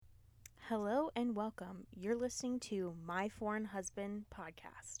Hello and welcome. You're listening to My Foreign Husband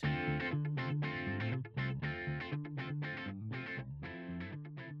podcast.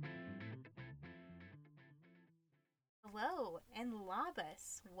 Hello and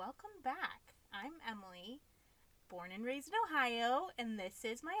Labas. Welcome back. I'm Emily, born and raised in Ohio, and this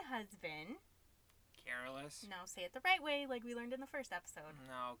is my husband. Carolus? No, say it the right way like we learned in the first episode.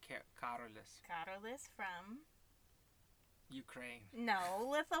 No, Carolus. Carolus from Ukraine. No,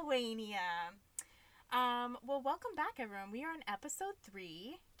 Lithuania. Well, welcome back, everyone. We are on episode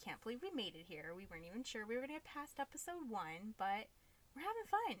 3. Can't believe we made it here. We weren't even sure we were going to get past episode 1, but we're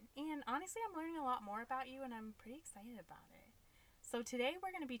having fun. And honestly, I'm learning a lot more about you, and I'm pretty excited about it. So today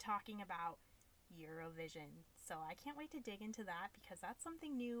we're going to be talking about Eurovision. So I can't wait to dig into that because that's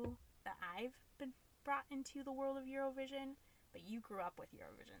something new that I've been brought into the world of Eurovision, but you grew up with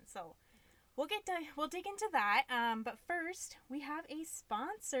Eurovision. So we'll dig into that. But first, we have a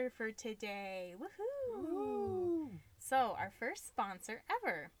sponsor for today. Woohoo! Ooh. So our first sponsor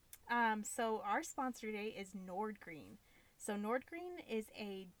ever. So our sponsor today is Nordgreen. So Nordgreen is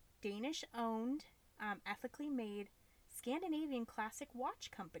a Danish-owned, ethically made Scandinavian classic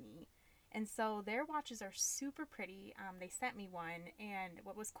watch company. And so their watches are super pretty. They sent me one, and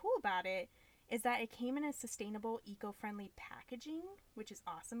what was cool about it is that it came in a sustainable, eco-friendly packaging, which is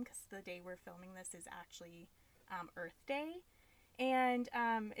awesome because the day we're filming this is actually Earth Day. And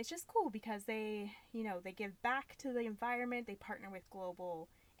it's just cool because they give back to the environment. They partner with global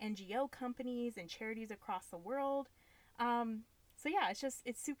NGO companies and charities across the world. So yeah,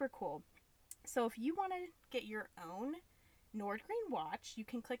 it's super cool. So if you want to get your own Nordgreen watch, you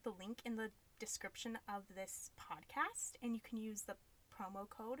can click the link in the description of this podcast, and you can use the promo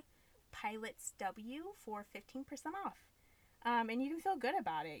code PILOTSW for 15% off. And you can feel good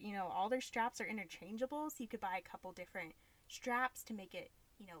about it. You know, all their straps are interchangeable, so you could buy a couple different straps to make it,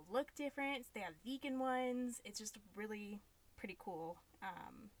 look different. They have vegan ones. It's just really pretty cool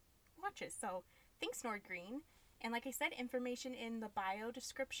watches. So thanks, Nordgreen. And like I said, information in the bio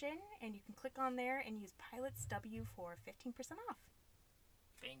description, and you can click on there and use PILOTSW for 15% off.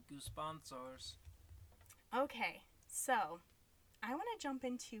 Thank you, sponsors. Okay, so I want to jump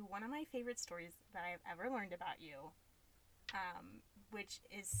into one of my favorite stories that I've ever learned about you, which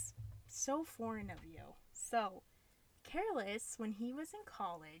is so foreign of you. So, Careless, when he was in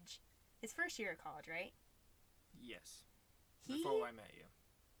college, his first year of college, right? Yes. Before I met you.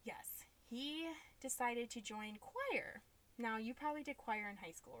 Yes. He decided to join choir. Now, you probably did choir in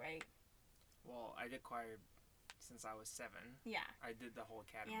high school, right? Well, I did choir since I was 7. Yeah. I did the whole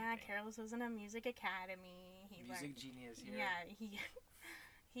academy Yeah, thing. Careless was in a music academy. Music genius here. Yeah,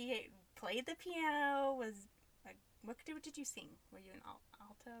 he played the piano, what did you sing? Were you an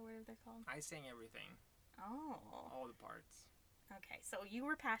alta, whatever they're called? I sang everything. Oh. All the parts. Okay, so you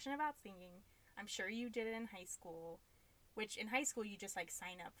were passionate about singing. I'm sure you did it in high school, which in high school you just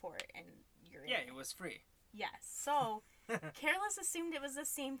sign up for it and you're in Yeah, it was free. Yes. So, Careless assumed it was the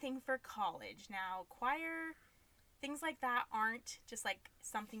same thing for college. Now, choir, things like that aren't just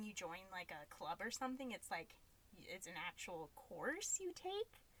something you join like a club or something. It's it's an actual course you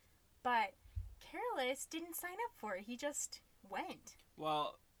take. But Careless didn't sign up for it. He just went.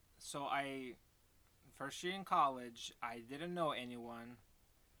 Well, so first year in college, I didn't know anyone.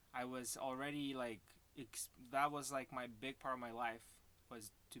 I was already that was my big part of my life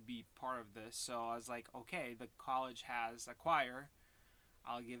was to be part of this. So I was like, okay, the college has a choir.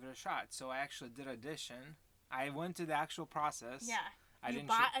 I'll give it a shot. So I actually did audition. I went to the actual process. Yeah. I you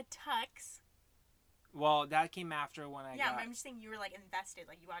bought a tux. Well, that came after when I got... but I'm just saying you were invested.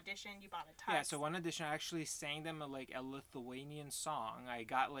 You auditioned, you bought a tux. Yeah, so one audition, I actually sang them a Lithuanian song. I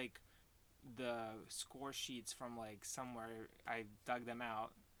got the score sheets from somewhere. I dug them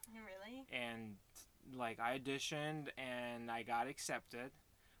out. Really? And I auditioned and I got accepted.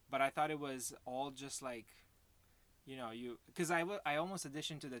 But I thought it was all just because I almost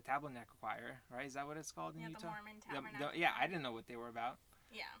auditioned to the Tabernacle Choir, right? Is that what it's called in Utah? The Mormon Tabernacle. Yeah, I didn't know what they were about.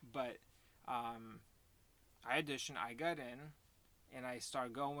 Yeah. But I auditioned, I got in, and I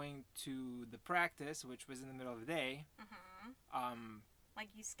started going to the practice, which was in the middle of the day. Mm-hmm.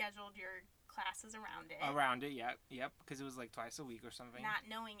 You scheduled your classes around it. Around it, yep, because it was twice a week or something. Not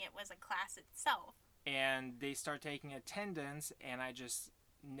knowing it was a class itself. And they start taking attendance, and I just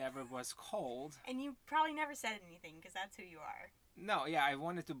never was called. And you probably never said anything, because that's who you are. No, yeah, I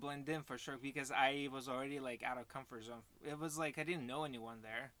wanted to blend in for sure, because I was already out of comfort zone. It was I didn't know anyone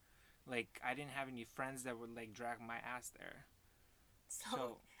there. I didn't have any friends that would drag my ass there.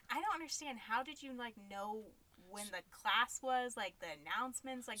 So I don't understand. How did you know when the class was? The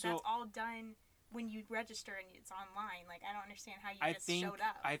announcements? That's all done when you register and it's online. Like, I don't understand how you I just think showed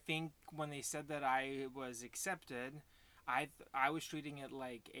up. I think when they said that I was accepted, I was treating it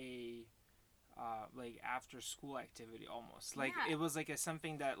like a like after school activity almost. Like Yeah. it was like a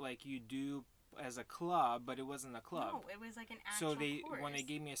something that like you do as a club, but it wasn't a club. No, it was like an So actual they course. when they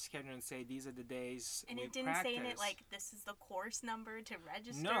gave me a schedule and say these are the days And we it didn't practice. say in it like this is the course number to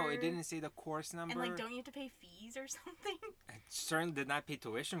register. No, it didn't say the course number. And like, don't you have to pay fees or something? I certainly did not pay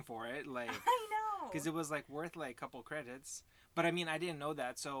tuition for it. Like I know. because it was like worth like a couple credits. But I mean, I didn't know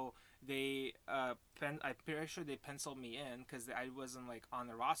that, so they I'm pretty sure they penciled me in because I wasn't like on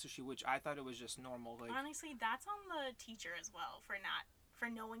the roster sheet, which I thought it was just normal. Like honestly, that's on the teacher as well for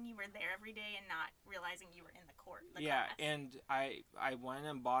knowing you were there every day and not realizing you were in the court. yeah, class. and I went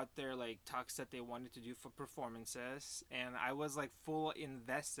and bought their like tux that they wanted to do for performances, and I was like full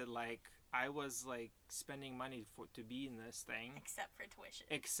invested. Like I was like spending money for to be in this thing,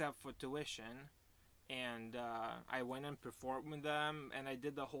 except for tuition. And I went and performed with them, and I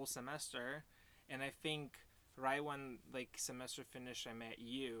did the whole semester. And I think right when like semester finished, I met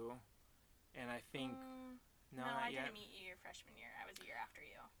you, and I think no, I didn't meet you your freshman year. I was a year after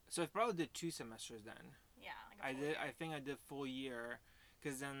you. So I probably did 2 semesters then. Yeah, like I did. Year. I think I did full year,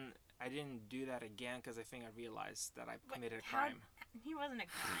 because then I didn't do that again because I think I realized that I committed a crime. He wasn't a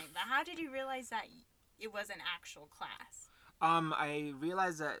crime, but how did you realize that it was an actual class? I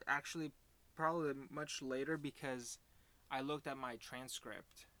realized that actually probably much later because I looked at my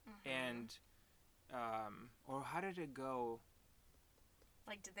transcript and or how did it go?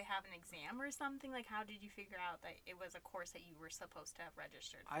 Like, did they have an exam or something? Like, how did you figure out that it was a course that you were supposed to have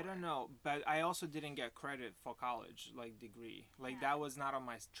registered for? I don't know, but I also didn't get credit for college, like degree. Like that was not on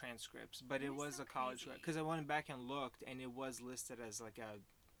my transcripts, but it was so a college because I went back and looked, and it was listed as like a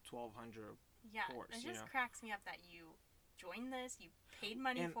 1200 course. It just cracks me up that you joined this, you paid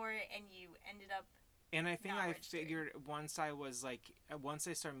money for it, and you ended up. And I think I figured once I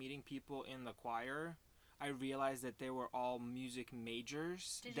started meeting people in the choir, I realized that they were all music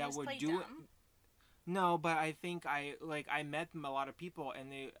majors Did you that just were play doing. dumb? No, but I think I met a lot of people,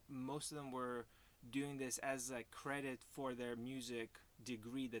 and most of them were doing this as a credit for their music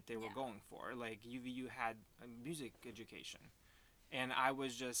degree that they were going for. Like UVU had a music education, and I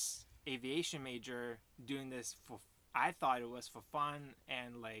was just aviation major doing this for. I thought it was for fun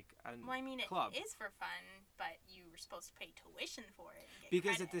and like a club. It is for fun, but you were supposed to pay tuition for it. And get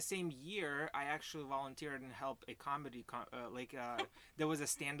because credit. At the same year, I actually volunteered and helped a comedy there was a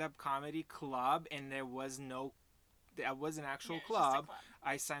stand-up comedy club, and that was an actual club.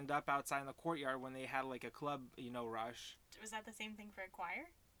 I signed up outside in the courtyard when they had like a club, rush. Was that the same thing for a choir?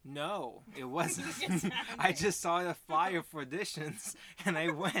 No, it wasn't. I just saw the flyer for auditions and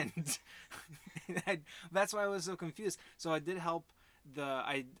I went. That's why I was so confused. So I did help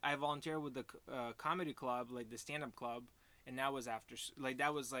I volunteered with the comedy club, like the stand-up club, and that was after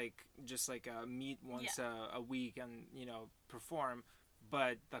that was like just like a meet once a week and perform.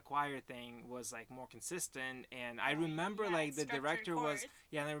 But the choir thing was like more consistent, and I remember like the director was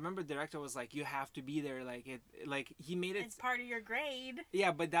and I remember the director was like, you have to be there, like he made it. It's part of your grade.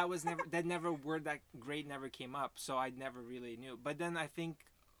 Yeah, but that grade never came up, so I never really knew. But then I think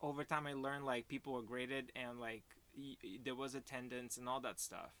over time I learned like people were graded and like there was attendance and all that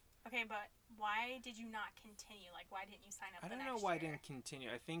stuff. Okay, but why did you not continue? Like, why didn't you sign up? I don't know why I didn't continue.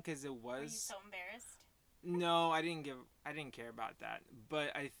 I think because it was. Were you so embarrassed? No, I didn't care about that.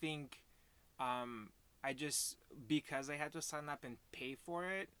 But I think, I just because I had to sign up and pay for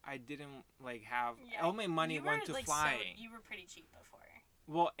it, I didn't like have all my money went to flying. You were pretty cheap before.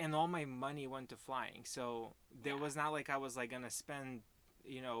 Well, and all my money went to flying, so there was not like I was like gonna spend,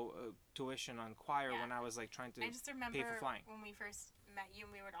 tuition on choir when I was like trying to. I just remember pay for flying. When we first met you,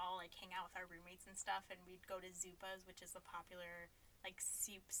 and we would all like hang out with our roommates and stuff, and we'd go to Zupa's, which is the popular like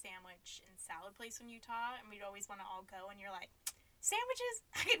soup, sandwich, and salad place in Utah, and we'd always want to all go, and you're like, sandwiches?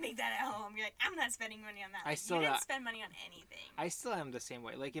 I could make that at home. You're like, I'm not spending money on that. Like, you didn't spend money on anything. I still am the same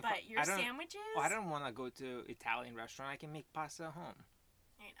way. Like sandwiches? I don't want to go to Italian restaurant. I can make pasta at home.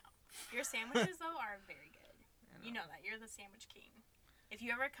 I know. Your sandwiches though are very good. You know that. You're the sandwich king. If you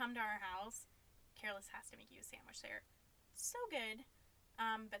ever come to our house, Careless has to make you a sandwich. They're so good.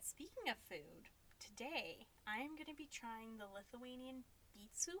 But speaking of food, today I am going to be trying the Lithuanian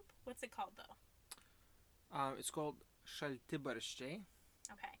beet soup. What's it called though? It's called šaltibarščiai.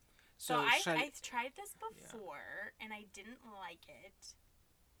 Okay. So I've tried this before and I didn't like it.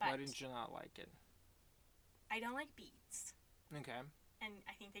 But why didn't you not like it? I don't like beets. Okay. And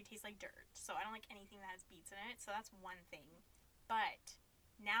I think they taste like dirt. So I don't like anything that has beets in it. So that's one thing. But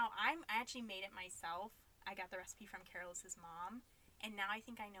now I actually made it myself. I got the recepe from Careless's mom. and now I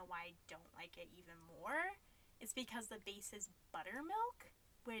think I know why I don't like it even more. It's because the base is buttermilk,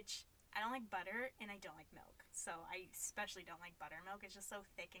 which I don't like butter and I don't like milk. So I especially don't like buttermilk. It's just so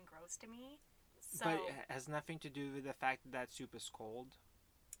thick and gross to me. So, But it has nothing to do with the fact that soup is cold.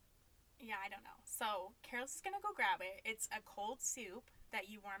 yeah, I don't know. So Carol's is gonna go grab it. It's a cold soup that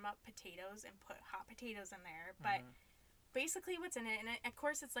you warm up potatoes and put hot potatoes in there. But basically, what's in it, and of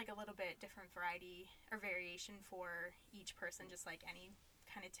course, it's like a little bit different variety or variation for each person, just like any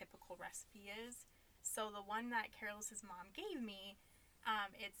kind of typical recipe is. So the one that Carol's mom gave me,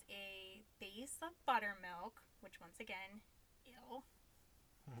 it's a base of buttermilk, which once again, ew.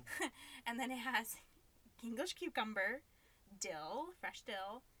 And then it has English cucumber, dill, fresh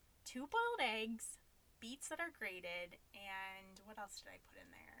dill, 2 boiled eggs, beets that are grated, and what else did I put in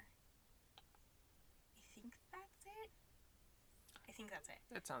there? I think that's it. I think that's it.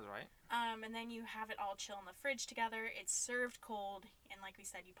 That sounds right. And then you have it all chill in the fridge together. It's served cold, and like we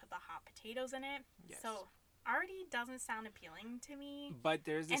said, you put the hot potatoes in it. Yes. So already doesn't sound appealing to me. But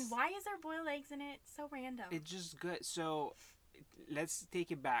there's this. And why is there boiled eggs in it? So random. It's just good. So let's take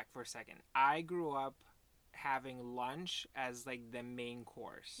it back for a second. I grew up having lunch as like the main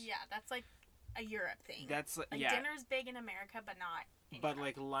course. Yeah, that's like a Europe thing. That's like yeah. Dinner's big in America, but not. But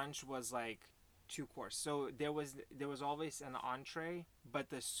like lunch was like 2 course. So there was always an entree, but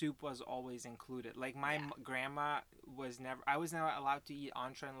the soup was always included. Like my grandma I was never allowed to eat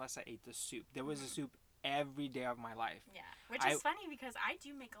entree unless I ate the soup. There was a soup every day of my life. Yeah, which is funny because I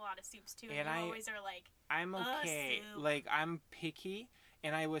do make a lot of soups too, and you always are like, I'm okay. Like I'm picky,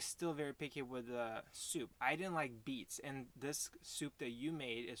 and I was still very picky with the soup. I didn't like beets, and this soup that you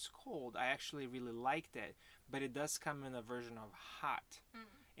made is cold. I actually really liked it, but it does come in a version of hot,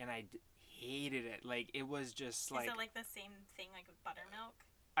 and I hated it. Like it was just like. Is it like the same thing like with buttermilk?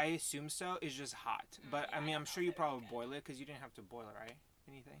 I assume so. It's just hot, but yeah, I mean, I'm sure you probably boil it because you didn't have to boil it, right?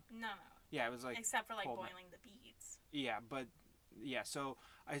 Anything? No. Yeah, it was like except for like boiling the beets. Yeah, but yeah, so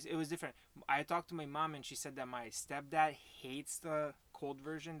it was different. I talked to my mom and she said that my stepdad hates the cold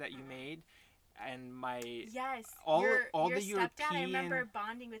version that you made, and my all your the stepdad, European. I remember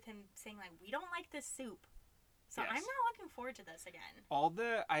bonding with him saying like, we don't like this soup. So I'm not looking forward to this again.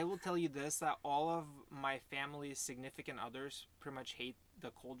 I will tell you this, that all of my family's significant others pretty much hate the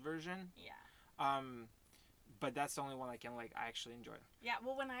cold version. Yeah. But that's the only one I actually enjoy. Yeah,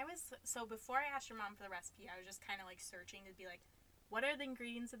 well, before I asked your mom for the recipe, I was just kind of like searching to be like, what are the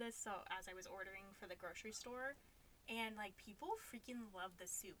ingredients of this? So as I was ordering for the grocery store, and like people freaking love the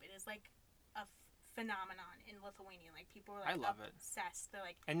soup. It is like a phenomenon in Lithuania. Like people are like obsessed. They're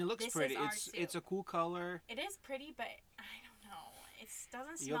like, and it looks pretty. It's a cool color. It is pretty, but I don't know. It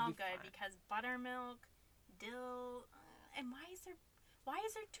doesn't smell good because buttermilk, dill, and why is there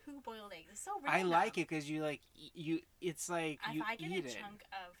 2 boiled eggs? It's so random. I like it because you like you. It's like if I get a chunk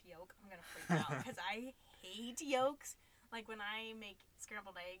of yolk, I'm gonna freak out because I hate yolks. Like when I make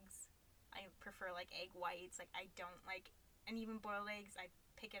scrambled eggs, I prefer like egg whites. Like I don't like, and even boiled eggs, I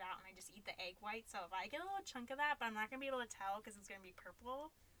pick it out and I just eat the egg white. So if I get a little chunk of that, but I'm not gonna be able to tell because it's gonna be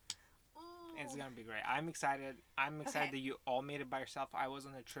purple. Ooh. It's gonna be great. I'm excited. That you all made it by yourself. I was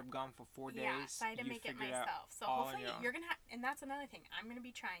on a trip gone for 4 days. Yeah, so I had to make it myself. So hopefully you're gonna and that's another thing. I'm gonna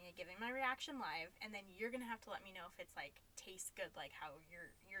be trying it, giving my reaction live, and then you're gonna have to let me know if it's like tastes good, like how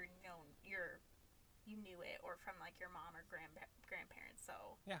you knew it, or from like your mom or grandparents.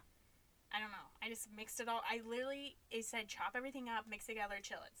 So yeah. I don't know. I just mixed it all. It said chop everything up, mix it together,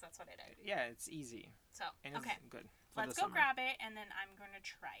 chill it. So that's what I did. Yeah, it's easy. So, and it's good. Let's go grab it, and then I'm going to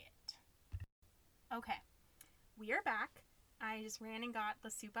try it. Okay. We are back. I just ran and got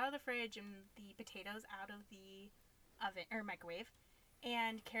the soup out of the fridge and the potatoes out of the oven or microwave.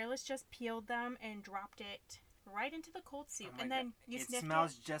 And Careless just peeled them and dropped it right into the cold soup. And then you sniffed it. It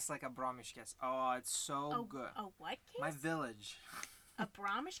smells just like a Brahmish case. Oh, it's so good. A what case? My village. A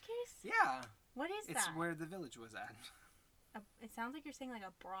Brahmish case? Yeah. What is that? It's where the village was at. It sounds like you're saying like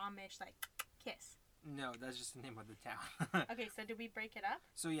a Brahmish like kiss. No, that's just the name of the town. Okay, so did we break it up?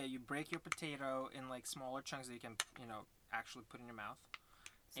 So yeah, you break your potato in like smaller chunks that you can, actually put in your mouth.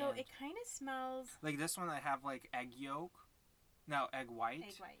 So it kind of smells like this one. I have like egg yolk, no egg white.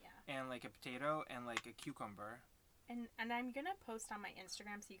 Egg white, yeah. And like a potato and like a cucumber. And I'm gonna post on my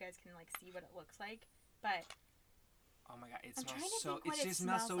Instagram so you guys can like see what it looks like. But oh my god, it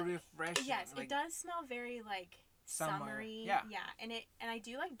smells so refreshing. Yes, like, it does smell very like summery. Yeah. And I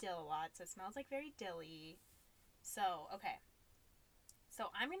do like dill a lot, so it smells like very dilly. So, okay.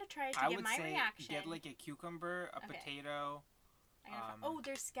 So I'm gonna try to give my reaction. Get like a cucumber, a potato.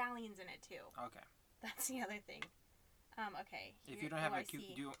 There's scallions in it too. Okay. That's the other thing. Okay. If you don't have a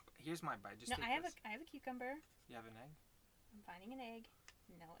cucumber, here's my bite. Just take I have a cucumber. You have an egg? I'm finding an egg,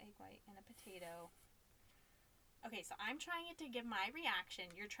 no egg white, and a potato. Okay, so I'm trying it to give my reaction.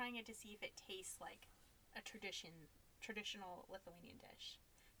 You're trying it to see if it tastes like a traditional Lithuanian dish.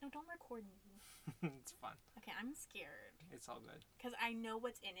 No, don't record me. It's fun. Okay, I'm scared. It's all good. Because I know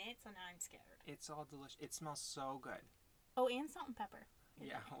what's in it, so now I'm scared. It's all delicious. It smells so good. Oh, and salt and pepper.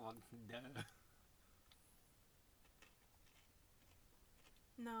 Yeah, well, duh.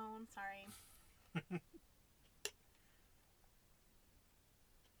 No, I'm sorry.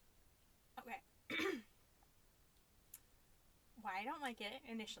 Okay. Why I don't like it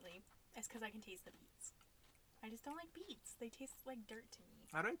initially is because I can taste the beets. I just don't like beets. They taste like dirt to me.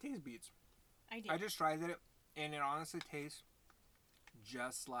 I don't taste beets. I do. I just tried it, and it honestly tastes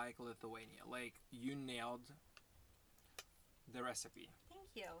just like Lithuania. Like, you nailed the recipe. Thank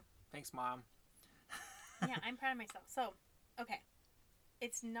you. Thanks, Mom. Yeah, I'm proud of myself. So, okay.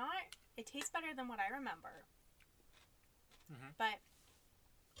 It tastes better than what I remember. Mm-hmm. But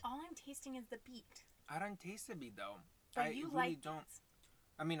all I'm tasting is the beet. I don't taste the beet, though. But you really like don't. beets.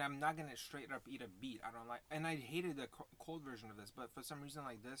 I mean, I'm not gonna straight up eat a beet. I don't like, and I hated the cold version of this, but for some reason,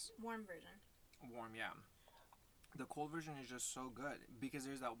 like this, Warm version. warm, yeah. The cold version is just so good because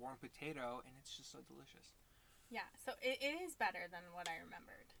there's that warm potato, and it's just so delicious. Yeah, so it is better than what I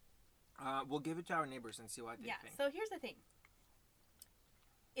remembered. We'll give it to our neighbors and see what they think. So here's the thing.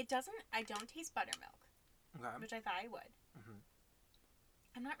 I don't taste buttermilk, Okay. which I thought I would. Mm-hmm.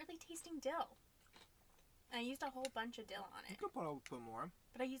 I'm not really tasting dill. I used a whole bunch of dill on You it, could put more.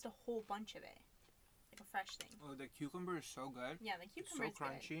 but I used a whole bunch of it, like a fresh thing. Oh, the cucumber is so good. Yeah, the It's cucumber so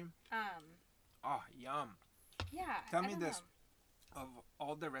is crunchy. good. Oh, yum. Yeah. Tell I me don't this. know. Of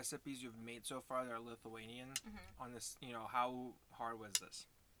all the recipes you've made so far that are Lithuanian, Mm-hmm. on this, how hard was this?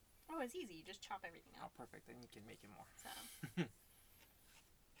 Oh, it's easy. You just chop everything Oh, up. perfect. Then you can make it more. So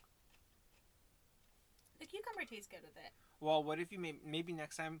the cucumber tastes good with it. Well, what if you maybe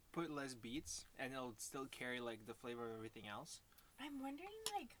next time put less beets and it'll still carry like the flavor of everything else? I'm wondering,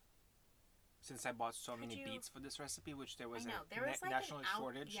 like, Since I bought so many you- beets for this recipe, which there was I know a there was like national an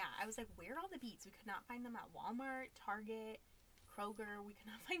shortage. Yeah, I was like, where are all the beets? We could not find them at Walmart, Target, Kroger. We could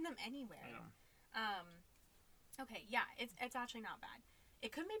not find them anywhere. I know. Okay, yeah, it's actually not bad.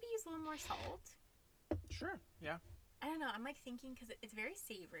 It could maybe use a little more salt. Sure. Yeah. I don't know. I'm like thinking because it's very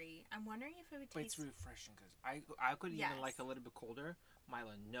savory. I'm wondering if it would But it's taste. refreshing because I could even like Yes. a little bit colder.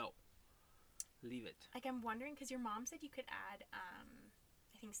 Mila, no. Leave it. Like I'm wondering because your mom said you could add,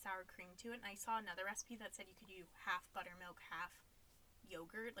 I think sour cream to it, and I saw another recipe that said you could do half buttermilk, half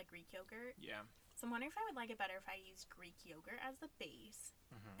yogurt, like Greek yogurt. Yeah. So I'm wondering if I would like it better if I used Greek yogurt as the base.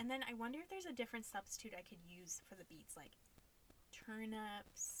 Mm-hmm. And then I wonder if there's a different substitute I could use for the beets, like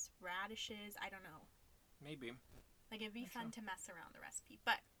turnips, radishes. I don't know. Maybe. Like it'd be Sure. fun to mess around the recipe.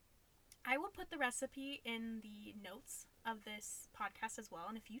 But I will put the recipe in the notes of this podcast as well.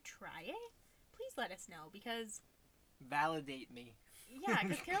 And if you try it, please let us know because Validate me. yeah,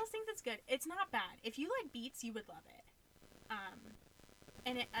 because Carol thinks it's good. It's not bad. If you like beets, you would love it.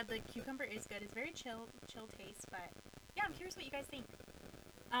 And the cucumber is good. It's very chill taste. But yeah, I'm curious what you guys think.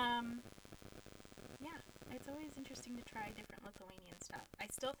 Yeah, it's always interesting to try different Lithuanian stuff. I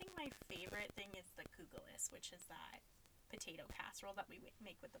still think my favorite thing is the kugelis, which is that potato casserole that we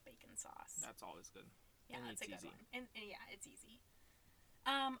make with the bacon sauce. That's always good. Yeah, and that's a it's good easy. one. And yeah, it's easy.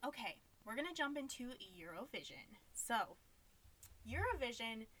 Okay, we're gonna jump into Eurovision. So,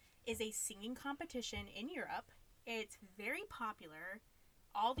 Eurovision is a singing competition in Europe. It's very popular.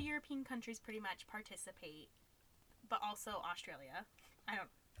 All the European countries pretty much participate, but also Australia.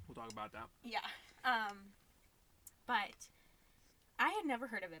 We'll talk about that. Yeah. But I had never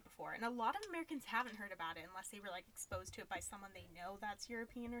heard of it before, and a lot of Americans haven't heard about it unless they were like exposed to it by someone they know that's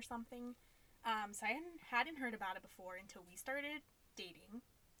European or something. So I hadn't heard about it before until we started dating.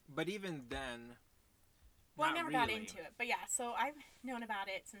 But even then, Well, I not never got really. into it, but yeah. So I've known about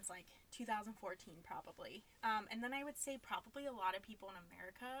it since like 2014 probably. And then I would say probably a lot of people in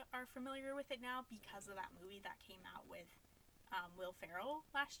America are familiar with it now because of that movie that came out with Will Ferrell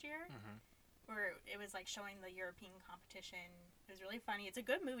last year. Mm-hmm. Where it was like showing the European competition. It was really funny. It's a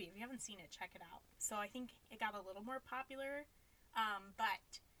good movie. If you haven't seen it, check it out. So I think it got a little more popular.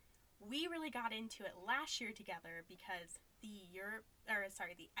 But we really got into it last year together because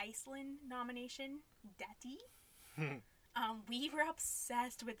the Iceland nomination, Detti. We were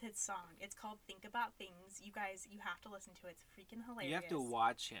obsessed with his song. It's called Think About Things. You guys, you have to listen to it. It's freaking hilarious. You have to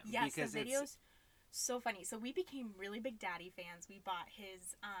watch him. Yes, because the video's so funny. So we became really big Daddy fans. We bought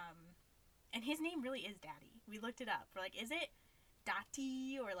his, and his name really is Daddy. We looked it up. We're like, is it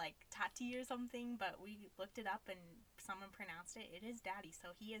Dati or like Tati or something? But we looked it up and someone pronounced it. It is Daddy. So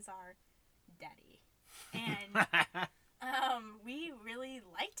he is our daddy. And We really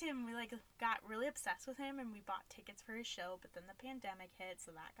liked him. We like got really obsessed with him, and we bought tickets for his show. But then the pandemic hit,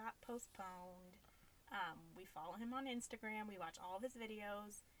 so that got postponed. We follow him on Instagram. We watch all of his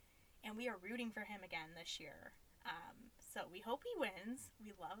videos, and we are rooting for him again this year. So we hope he wins.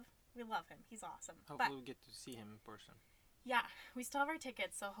 We love him. He's awesome. Hopefully, we get to see him in person. Yeah, we still have our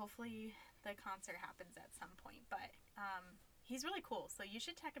tickets, so hopefully the concert happens at some point. But he's really cool, so you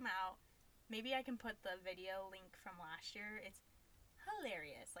should check him out. Maybe I can put the video link from last year. It's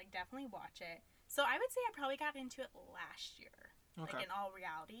hilarious. Like, definitely watch it. So I would say I probably got into it last year. Okay. Like, in all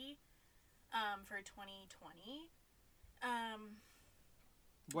reality, for 2020.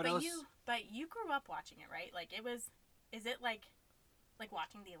 What else? But you grew up watching it, right? Like, is it like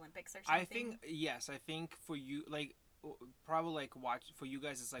watching the Olympics or something? I think, yes. I think for you, like, probably like for you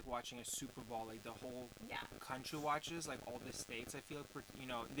guys it's like watching a Super Bowl, like the whole country watches, like all the states. I feel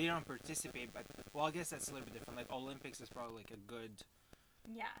they don't participate, but well, I guess that's a little bit different. Like Olympics is probably like a good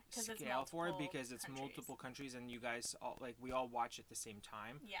scale for it because it's multiple countries and you guys all like we all watch at the same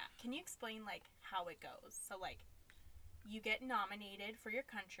time. Yeah, can you explain like how it goes? So like you get nominated for your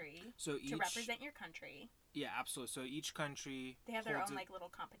country to represent your country. Yeah, absolutely. So each country they have their own like little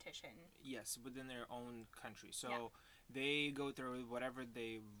competition. Yes, within their own country. So they go through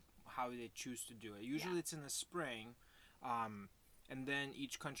how they choose to do it. Usually it's in the spring, and then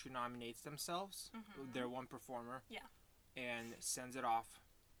each country nominates themselves, their one performer, and sends it off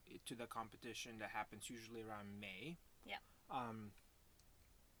to the competition that happens usually around May. Yeah.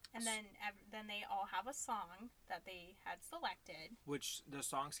 And then they all have a song that they had selected. Which the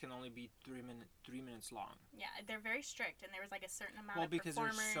songs can only be 3 minutes long. Yeah, they're very strict, and there was like a certain amount of performers. Well,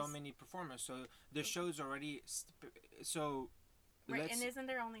 because there's so many performers, so the show's already right, and isn't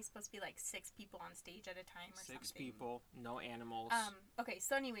there only supposed to be like 6 people on stage at a time or 6 people, no animals. Okay,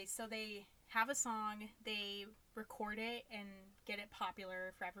 so anyways, so they have a song, they record it and get it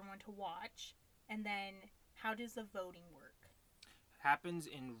popular for everyone to watch, and then how does the voting work? Happens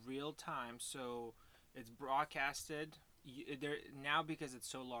in real time, so it's broadcasted. There now because it's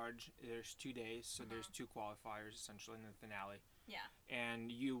so large. There's 2 days, so there's 2 qualifiers essentially in the finale. Yeah.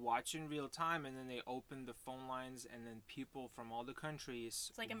 And you watch in real time, and then they open the phone lines, and then people from all the countries.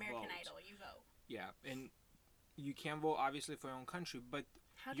 It's like American vote. Idol. You vote. Yeah, and you can vote obviously for your own country, but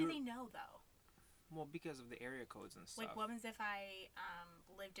how do they know though? Well, because of the area codes and stuff. Like, what happens if I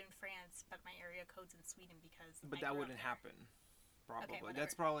lived in France, but my area code's in Sweden because? But that wouldn't happen. Probably. Okay,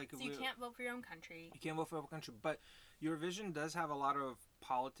 that's probably so you can't vote for your own country. You can't vote for your own country, but Eurovision does have a lot of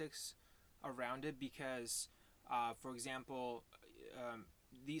politics around it because, for example,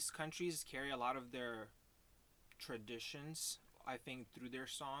 these countries carry a lot of their traditions, I think, through their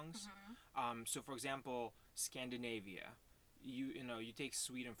songs. So, for example, Scandinavia, you take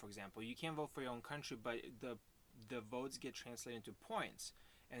Sweden for example. You can't vote for your own country, but the votes get translated into points.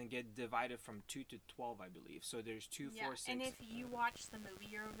 And get divided from 2 to 12, I believe. So there's 2, 4, 6. And if you watch the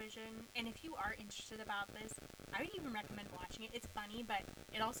movie Eurovision, and if you are interested about this, I would even recommend watching it. It's funny, but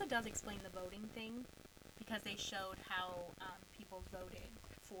it also does explain the voting thing, because they showed how people voted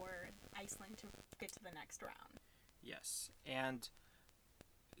for Iceland to get to the next round. Yes, and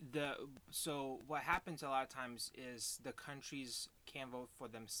so what happens a lot of times is the countries can't vote for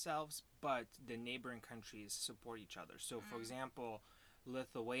themselves, but the neighboring countries support each other. So, for example,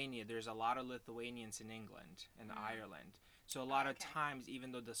 Lithuania, there's a lot of Lithuanians in England and Ireland. So a lot of times,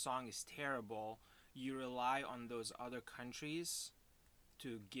 even though the song is terrible, you rely on those other countries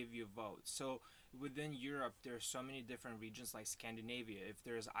to give you votes. So within Europe, there's so many different regions like Scandinavia. If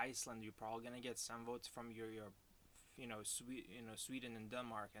there's Iceland, you're probably going to get some votes from your Sweden and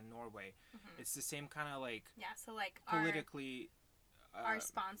Denmark and Norway. It's the same kind of like so like politically our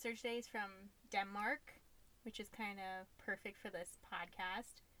sponsor today is from Denmark, which is kind of perfect for this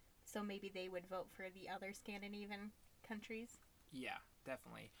podcast. So maybe they would vote for the other Scandinavian countries. Yeah,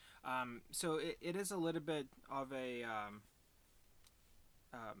 definitely. So it is a little bit of a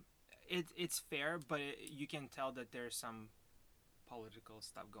it's fair, but you can tell that there's some political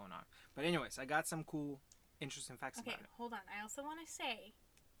stuff going on. But anyways, I got some cool, interesting facts about it. Okay, hold on. I also want to say,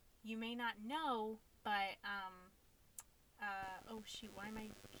 you may not know, but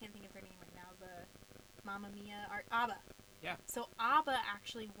can't think of her name right now. The Mamma Mia, or ABBA. Yeah. So ABBA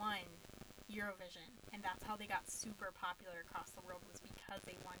actually won Eurovision, and that's how they got super popular across the world, was because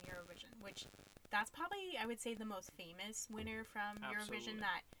they won Eurovision, which that's probably, I would say, the most famous winner from Eurovision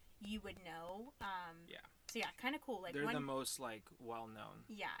that you would know. So yeah, kind of cool. Like they're the most like well known.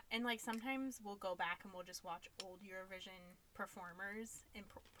 Yeah, and like sometimes we'll go back and we'll just watch old Eurovision performers and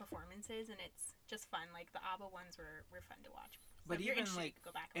performances, and it's just fun. Like the ABBA ones were fun to watch. So but even like,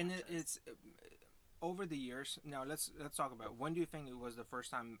 go back and over the years, now let's talk about when do you think it was the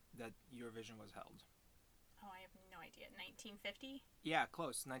first time that Eurovision was held? Oh, I have no idea. 1950? Yeah,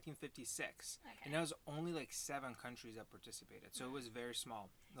 close. 1956. Okay. And there was only like 7 countries that participated, so it was very small.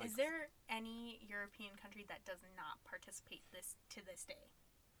 Like, is there any European country that does not participate to this day?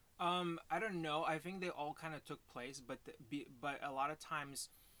 I don't know. I think they all kind of took place, but a lot of times,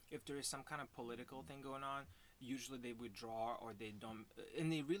 if there is some kind of political thing going on, usually they withdraw or they don't.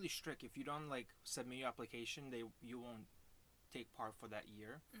 And they're really strict. If you don't like submit your application, you won't take part for that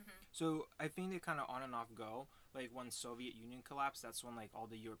year. Mm-hmm. So I think they kind of on and off go. Like when Soviet Union collapsed, that's when like all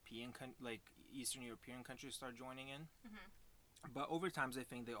the like Eastern European countries start joining in. Mm-hmm. But over times, I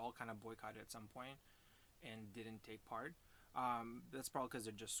think they all kind of boycotted at some point and didn't take part. That's probably because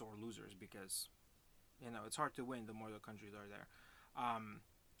they're just sore losers because, it's hard to win the more the countries are there.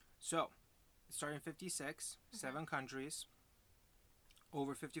 So, starting in 56, 7 countries,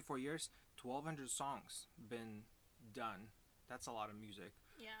 over 54 years, 1,200 songs been done. That's a lot of music.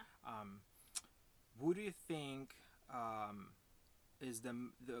 Yeah. Who do you think is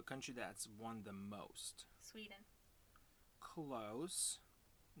the country that's won the most? Sweden. Close.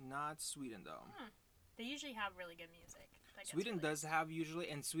 Not Sweden, though. They usually have really good music. Sweden does have usually,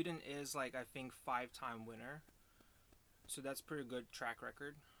 and Sweden is like I think 5-time winner, so that's pretty good track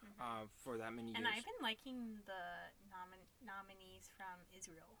record for that many years. And I've been liking the nominees from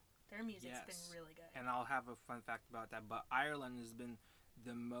Israel. Their music's been really good. And I'll have a fun fact about that. But Ireland has been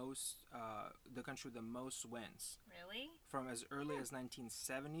the country with the most wins. Really? From as early as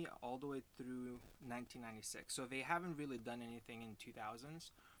 1970 all the way through 1996. So they haven't really done anything in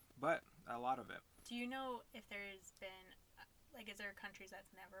 2000s, but a lot of it. Do you know if there's been, is there countries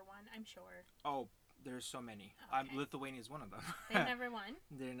that's never won? I'm sure. Oh, there's so many. Okay. Lithuania is one of them. They've never won?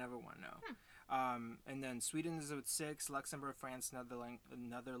 They never won, no. And then Sweden is with 6, Luxembourg, France,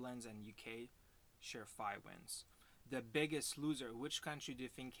 Netherlands, and UK share 5 wins. The biggest loser, which country do you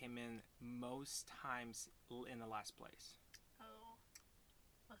think came in most times in the last place? Oh,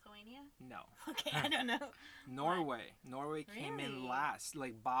 Lithuania? No. Okay, I don't know. Norway. Norway came in Really? last,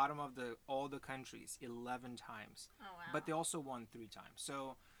 like bottom of all the countries, 11 times. Oh, wow. But they also won 3 times.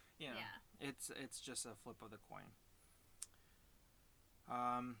 So, Yeah. it's just a flip of the coin.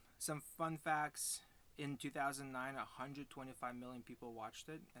 Some fun facts. In 2009, 125 million people watched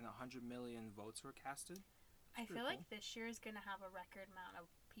it, and 100 million votes were casted. I feel like this year is going to have a record amount of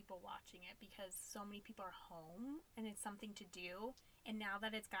people watching it because so many people are home and it's something to do. And now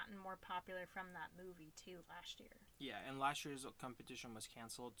that it's gotten more popular from that movie too last year. Yeah, and last year's competition was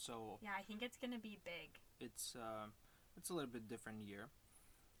canceled, so yeah, I think it's going to be big. It's a little bit different year.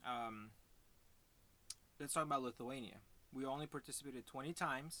 Let's talk about Lithuania. We only participated 20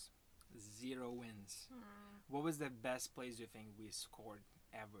 times, 0 wins. What was the best place you think we scored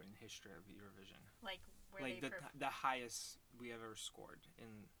ever in history of Eurovision? Like where like the highest we ever scored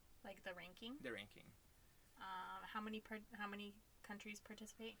in like the ranking. The ranking. How many countries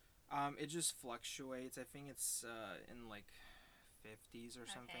participate? It just fluctuates. I think it's in like 50s or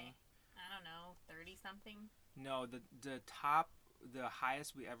something. I don't know, 30 something. No, the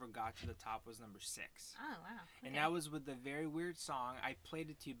highest we ever got to the top was number 6. Oh wow! Okay. And that was with the very weird song. I played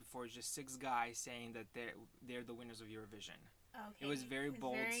it to you before. It's just 6 guys saying that they're the winners of Eurovision. Okay. It was very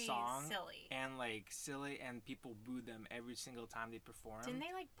bold song, silly. And silly, and people booed them every single time they performed. Didn't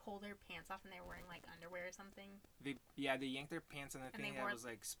they pull their pants off and they were wearing underwear or something? They yanked their pants and the thing that was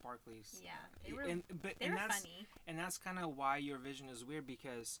sparkly. Yeah, they were. They were funny. And that's kind of why Eurovision is weird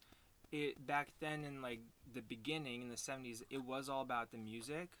because back then in the beginning in the 70s it was all about the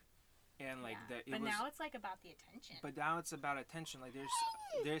music and now it's about the attention. But now it's about attention.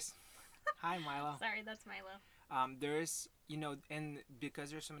 There's Hi Milo. Sorry, that's Milo. There is, and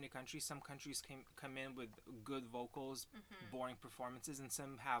because there's so many countries, some countries come in with good vocals, boring performances, and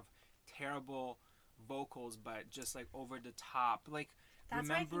some have terrible vocals, but just over the top. That's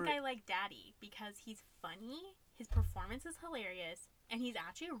why I think I like Daddy, because he's funny, his performance is hilarious, and he's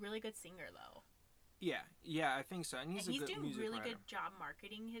actually a really good singer, though. Yeah, I think so, and he's a good doing music really writer. Good job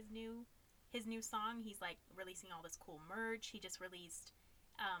marketing his new song. He's releasing all this cool merch. He just released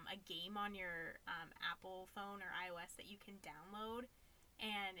a game on your Apple phone or iOS that you can download,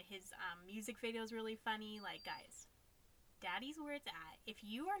 and his music video is really funny. Guys, Daddy's where it's at. If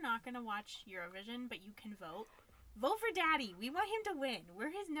you are not going to watch Eurovision but you can vote for Daddy. We want him to win. We're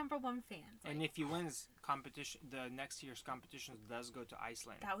his number 1 fans. And if he wins competition, the next year's competition does go to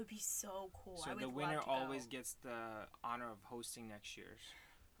Iceland. That would be so cool. So the winner always gets the honor of hosting next year's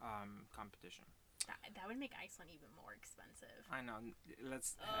competition. That would make Iceland even more expensive. I know.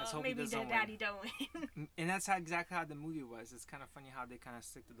 Let's hope maybe he doesn't Daddy win. don't win. And that's exactly how the movie was. It's kind of funny how they kind of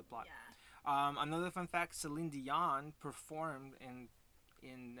stick to the plot. Yeah. Another fun fact: Celine Dion performed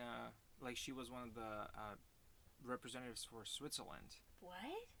like she was one of the representatives for Switzerland What?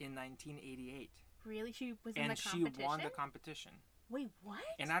 in 1988, Really? She was in and the she competition? won the competition. Wait, what?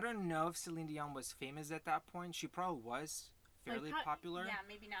 And I don't know if Celine Dion was famous at that point. She probably was fairly popular. Yeah,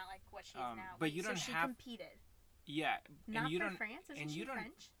 maybe not like what she is now. But you don't so she have. competed. Yeah, Not and you for don't. France? Isn't And she you don't.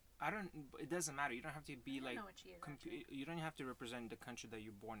 French? I don't. It doesn't matter. You don't have to be I don't like. know what she is, actually. You don't have to represent the country that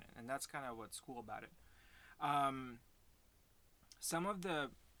you're born in, and that's kind of what's cool about it. Some of the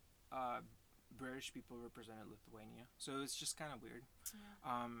British people represented Lithuania, so it's just kind of weird.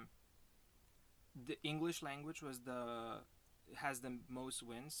 Yeah. The English language has the most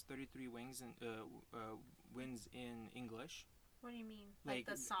wins, 33 wins in English. What do you mean? Like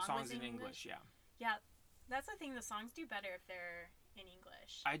the song songs was in English, yeah. Yeah, that's the thing. The songs do better if they're in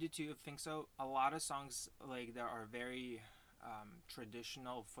English. I do too. Think so. A lot of songs like that are very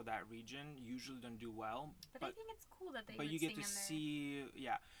traditional for that region usually don't do well. But I think it's cool that they. But would you get sing to in see,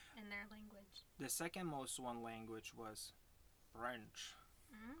 yeah. in their language. The second most won language was French.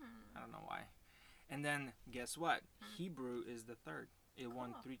 Mm. I don't know why. And then guess what? Hebrew is the third. It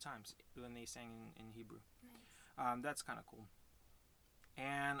won 3 times when they sang in Hebrew. Nice. That's kind of cool.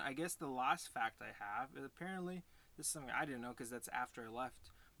 And I guess the last fact I have is apparently this is something I didn't know because that's after I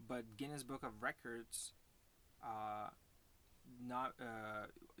left. But Guinness Book of Records, not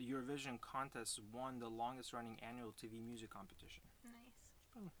Eurovision contest won the longest running annual TV music competition. Nice.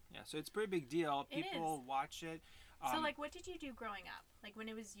 Yeah, so it's a pretty big deal. People watch it. So, like, what did you do growing up? Like, when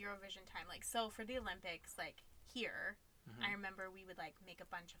it was Eurovision time? Like, so for the Olympics, like, here, I remember we would, like, make a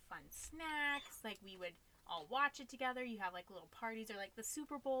bunch of fun snacks. Like, we would all watch it together. You have, like, little parties or, like, the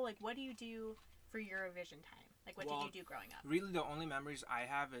Super Bowl. Like, what do you do for Eurovision time? Like, what did you do growing up? Really, the only memories I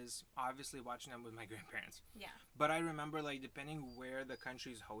have is obviously watching them with my grandparents. Yeah. But I remember, like, depending where the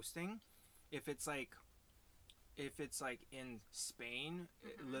country's hosting, if it's like in Spain,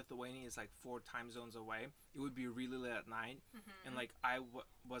 Lithuania is like 4 time zones away. It would be really late at night, and like I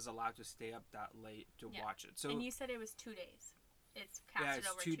was allowed to stay up that late to watch it. So and you said it was 2 days. It's casted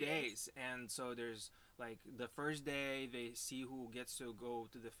over 2 days, and so there's like the first day they see who gets to go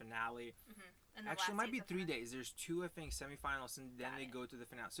to the finale. And actually, it might be 3 days. There's 2, I think, semifinals, and then they go to the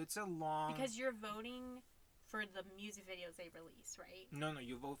finale. So it's a long because you're voting for the music videos they release, right? No,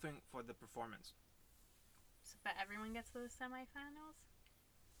 you're voting for the performance. But everyone gets to the semifinals?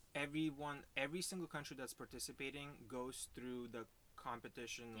 Every single country that's participating goes through the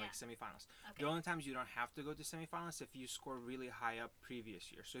competition, like semifinals. Okay. The only times you don't have to go to semifinals if you score really high up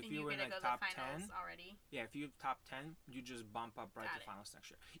previous year. So if you were in like go top to 10 already. Yeah, if you have top 10, you just bump up right to finals next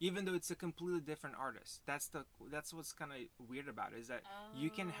year. Even though it's a completely different artist. That's what's kind of weird about it, is that you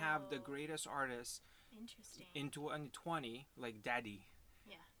can have the greatest artist in 2020, like Daddy.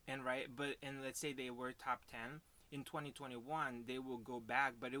 And let's say they were top 10 in 2021, they will go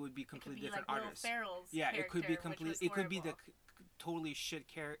back, but it would be completely different like artists. Yeah, it could be it could be the totally shit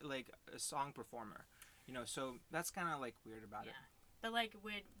like a song performer, So that's kind of like weird about it. But like,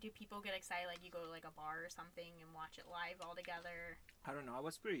 do people get excited? Like, you go to like a bar or something and watch it live all together? I don't know. I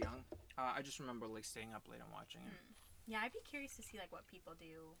was pretty young. I just remember like staying up late and watching it. Yeah, I'd be curious to see like what people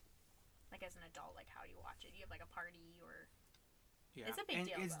do, like as an adult. Like, how do you watch it? Do you have like a party or? Yeah, it's a big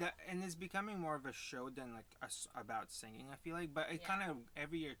deal. And it's becoming more of a show than like about singing. I feel like, but it kind of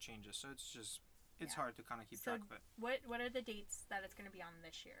every year changes, so it's hard to kind of keep track of it. What are the dates that it's going to be on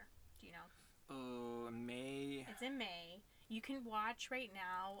this year? Do you know? May. It's in May. You can watch right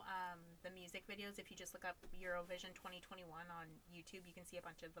now the music videos. If you just look up Eurovision 2021 on YouTube, you can see a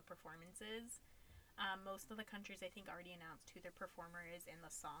bunch of the performances. Most of the countries, I think, already announced who their performer is and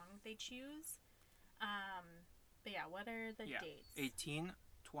the song they choose. But yeah, what are the dates? 18th,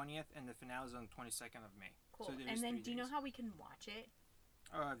 20th, and the finale is on 22nd of May. Cool. So and then do you know how we can watch it?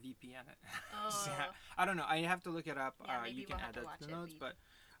 VPN it. Oh. Yeah, I don't know. I have to look it up. Yeah, maybe you can add that to the notes. But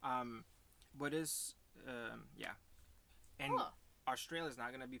what is... And cool. Australia's not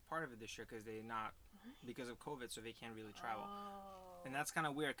going to be part of it this year because of COVID, so they can't really travel. Oh. And that's kind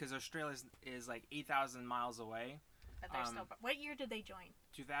of weird because Australia is like 8,000 miles away. But they're still... What year did they join?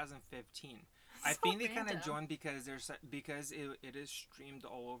 2015. I think they kind of joined because it is streamed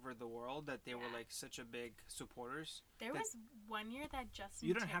all over the world that they were like such a big supporters. There was one year that Justin...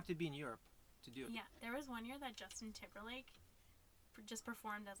 You don't have to be in Europe to do it. Yeah, there was one year that Justin Timberlake just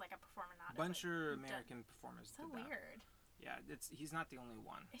performed as like a performer, not bunch of American performers. So did that. Weird. Yeah, he's not the only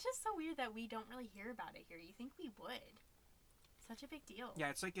one. It's just so weird that we don't really hear about it here. You think we would? Such a big deal. Yeah,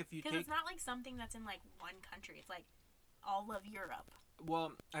 it's like if you because it's not like something that's in like one country. It's like all of Europe.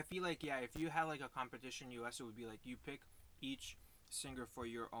 Well, I feel like if you had like a competition in US, it would be like you pick each singer for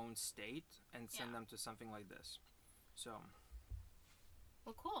your own state and send Yeah. them to something like this. So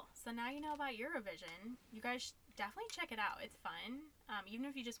Well, cool. So now you know about Eurovision. You guys definitely check it out. It's fun. Even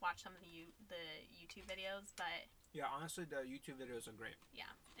if you just watch some of the YouTube videos, but yeah, honestly, the YouTube videos are great.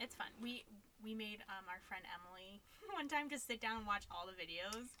 yeah, it's fun. We made our friend Emily one time just sit down and watch all the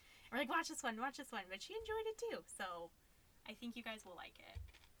videos. We're like, watch this one, but she enjoyed it too. So I think you guys will like it.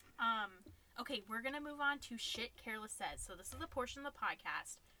 Okay, we're gonna move on to shit Careless says. So this is a portion of the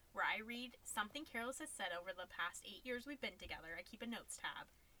podcast where I read something Careless has said over the past 8 years we've been together. I keep a notes tab,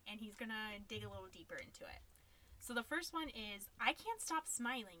 and he's gonna dig a little deeper into it. So the first one is, I can't stop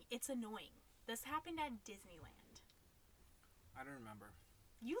smiling. It's annoying. This happened at Disneyland. I don't remember.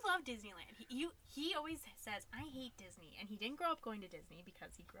 You love Disneyland. He always says, I hate Disney. And he didn't grow up going to Disney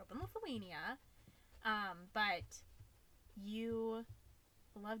because he grew up in Lithuania. But you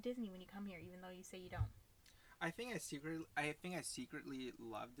love Disney when you come here, even though you say you don't. I think I secretly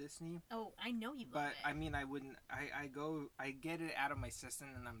love Disney. Oh, I know you love But it. I mean, I wouldn't. I get it out of my system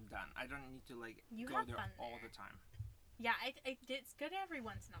and I'm done. I don't need to like You go have there fun all there. the time. Yeah, it's good every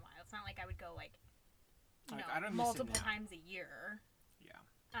once in a while. It's not like I would go like, Like, I don't miss it multiple now. times a year. Yeah.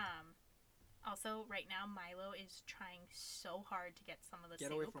 Also, right now Milo is trying so hard to get some of the Get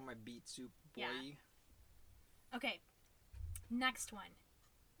soup. away from my beet soup, boy. Yeah. Okay, next one.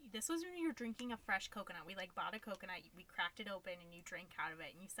 This was when you were drinking a fresh coconut. We bought a coconut, we cracked it open, and you drank out of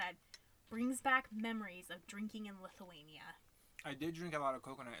it. And you said, brings back memories of drinking in Lithuania. I did drink a lot of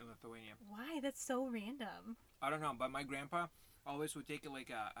coconut in Lithuania. Why? That's so random. I don't know, but my grandpa always would take like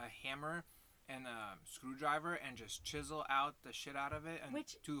a hammer and a screwdriver and just chisel out the shit out of it, and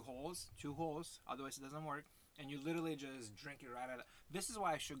two holes, otherwise it doesn't work, and you literally just drink it right out of. This is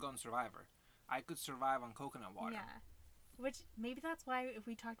why I should go on Survivor. I could survive on coconut water. Yeah. Which, maybe that's why, if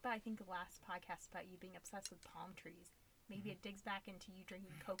we talked about, I think, the last podcast about you being obsessed with palm trees, maybe it digs back into you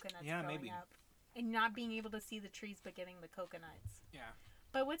drinking coconuts growing up. And not being able to see the trees, but getting the coconuts. Yeah.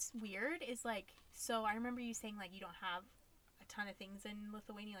 But what's weird is, so I remember you saying, you don't have a ton of things in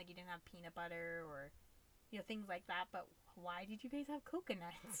Lithuania, you didn't have peanut butter or, things like that, but why did you guys have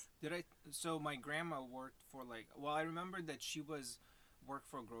coconuts? So my grandma worked for, I remember that she worked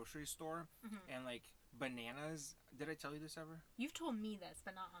for a grocery store, and, bananas. Did I tell you this ever? You've told me this,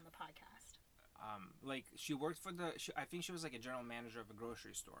 but not on the podcast. She worked for I think she was a general manager of a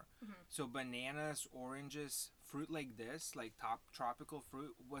grocery store. So bananas, oranges, fruit like this, top tropical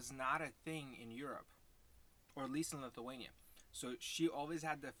fruit, was not a thing in Europe, or at least in Lithuania. So she always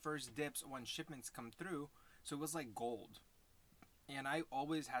had the first dips when shipments come through. So it was like gold, and I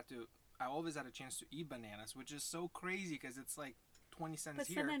always had a chance to eat bananas, which is so crazy because it's 20 cents but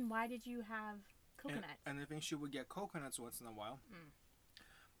here. But so then why did you have coconuts? And I think she would get coconuts once in a while.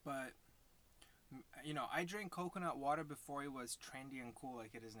 But I drank coconut water before it was trendy and cool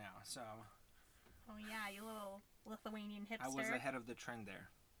like it is now. So. Oh yeah, you little Lithuanian hipster. I was ahead of the trend there.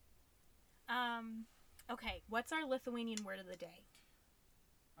 Okay, what's our Lithuanian word of the day?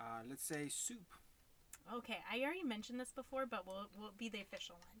 Let's say soup. Okay, I already mentioned this before, but we'll be the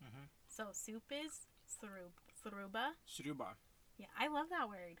official one. So soup is sruba. Sruba. Yeah, I love that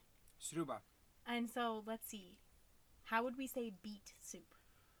word. Sruba. And so, let's see. How would we say beet soup?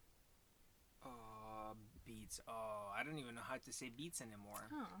 Beets. Oh, I don't even know how to say beets anymore.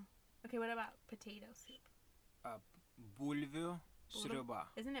 Oh. Okay, what about potato soup? Bulvių sriuba.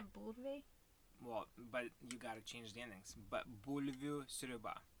 Isn't it bulve? Well, but you gotta change the endings. But bulvių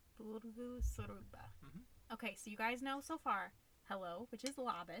sriuba. Bulvių sriuba. Okay, so you guys know so far. Hello, which is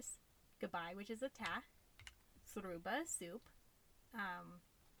labas. Goodbye, which is a ta. Sriuba, soup.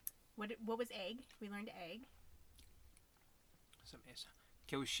 What was egg? We learned egg. Some is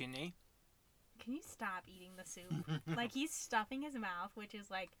kiaušiniai. Can you stop eating the soup? He's stuffing his mouth, which is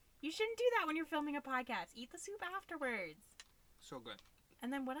you shouldn't do that when you're filming a podcast. Eat the soup afterwards. So good.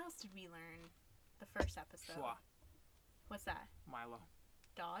 And then what else did we learn the first episode? Schwa. What's that? Milo.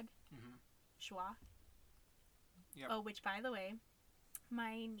 Dog? Schwa? Yep. Oh, which, by the way,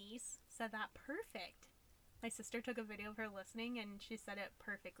 my niece said that perfect. My sister took a video of her listening, and she said it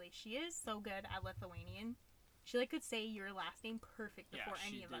perfectly. She is so good at Lithuanian. She could say your last name perfect before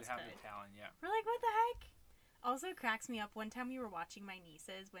any of us could. Yeah, she did have the talent, yeah. We're like, what the heck? Also, it cracks me up. One time we were watching my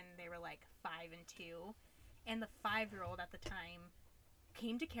nieces when they were 5 and 2, and the 5-year-old at the time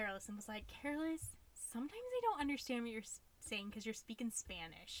came to Careless and was like, Careless, sometimes I don't understand what you're saying because you're speaking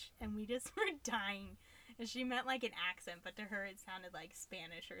Spanish. And we just were dying. And she meant an accent, but to her it sounded like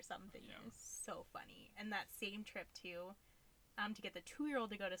Spanish or something. Yeah. It was so funny. And that same trip too, to get the 2-year-old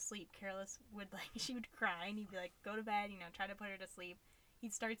to go to sleep, Careless would she would cry and he'd be like, go to bed, try to put her to sleep.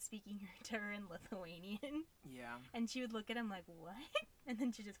 he'd start speaking to her in Lithuanian. Yeah. And she would look at him like, what? And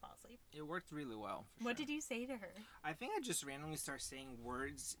then she'd just fall asleep. It worked really well. What did you say to her? I think I just randomly start saying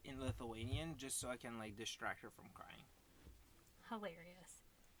words in Lithuanian just so I can like distract her from crying. Hilarious.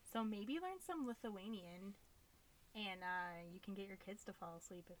 So maybe learn some Lithuanian, and you can get your kids to fall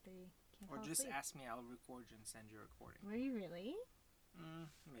asleep if they can't Or fall just asleep. ask me, I'll record you and send you a recording. Were you really?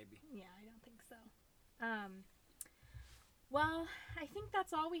 Maybe. Yeah, I don't think so. Well, I think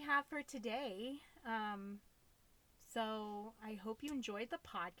that's all we have for today. So I hope you enjoyed the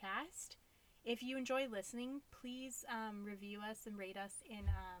podcast. If you enjoy listening, please review us and rate us in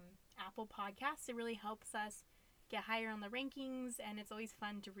Apple Podcasts. It really helps us get higher on the rankings, and it's always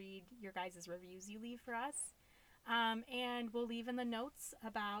fun to read your guys' reviews you leave for us. And we'll leave in the notes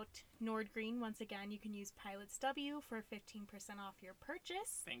about Nordgreen. Once again, you can use Pilots W for 15% off your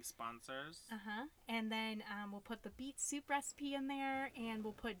purchase. Thanks, sponsors. And then we'll put the Beet soup recipe in there, and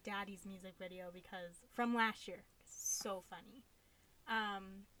we'll put Daddy's music video because from last year. So funny.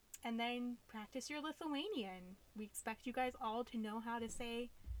 And then practice your Lithuanian. We expect you guys all to know how to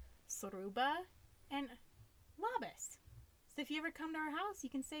say Sruba and Labas. So if you ever come to our house, you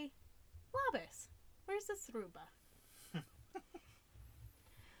can say Labas. Where's the Sruba?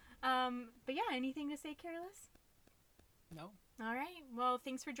 But yeah, anything to say, Careless? No. All right. Well,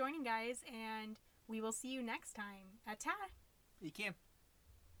 thanks for joining, guys, and we will see you next time. Ata! Iké.